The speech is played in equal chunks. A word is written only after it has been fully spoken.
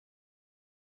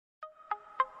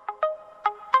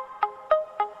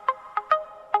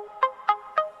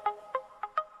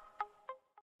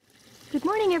Good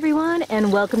morning everyone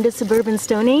and welcome to Suburban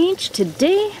Stone Age.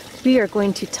 Today we are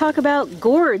going to talk about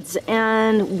gourds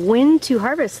and when to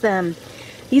harvest them.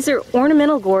 These are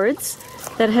ornamental gourds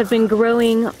that have been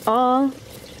growing all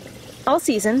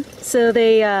season. So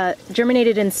they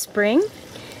germinated in spring.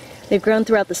 They've grown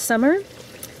throughout the summer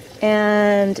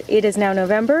and it is now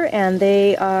November and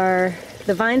the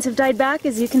vines have died back,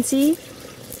 as you can see,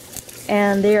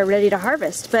 and they are ready to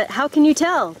harvest. But how can you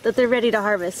tell that they're ready to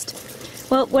harvest?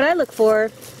 Well, what I look for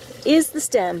is the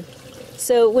stem.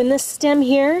 So when this stem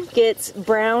here gets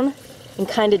brown and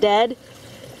kind of dead,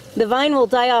 the vine will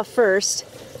die off first,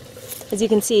 as you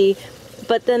can see,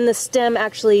 but then the stem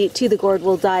actually to the gourd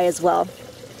will die as well.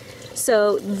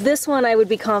 So this one I would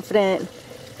be confident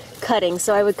cutting.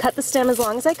 So I would cut the stem as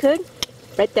long as I could,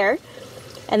 right there,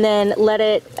 and then let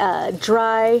it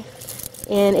dry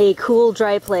in a cool,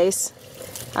 dry place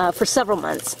for several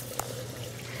months.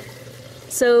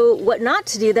 So what not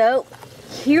to do though,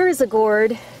 here is a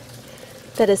gourd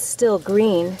that is still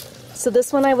green. So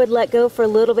this one I would let go for a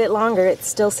little bit longer. It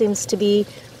still seems to be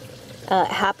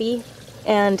happy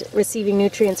and receiving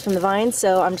nutrients from the vine,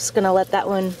 so I'm just going to let that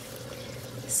one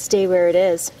stay where it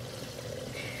is.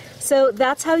 So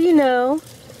that's how you know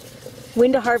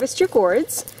when to harvest your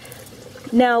gourds.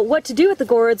 Now what to do with the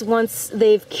gourds once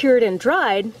they've cured and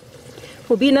dried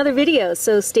will be another video,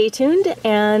 so stay tuned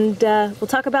and we'll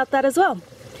talk about that as well.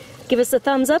 Give us a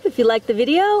thumbs up if you like the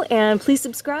video and please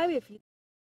subscribe if you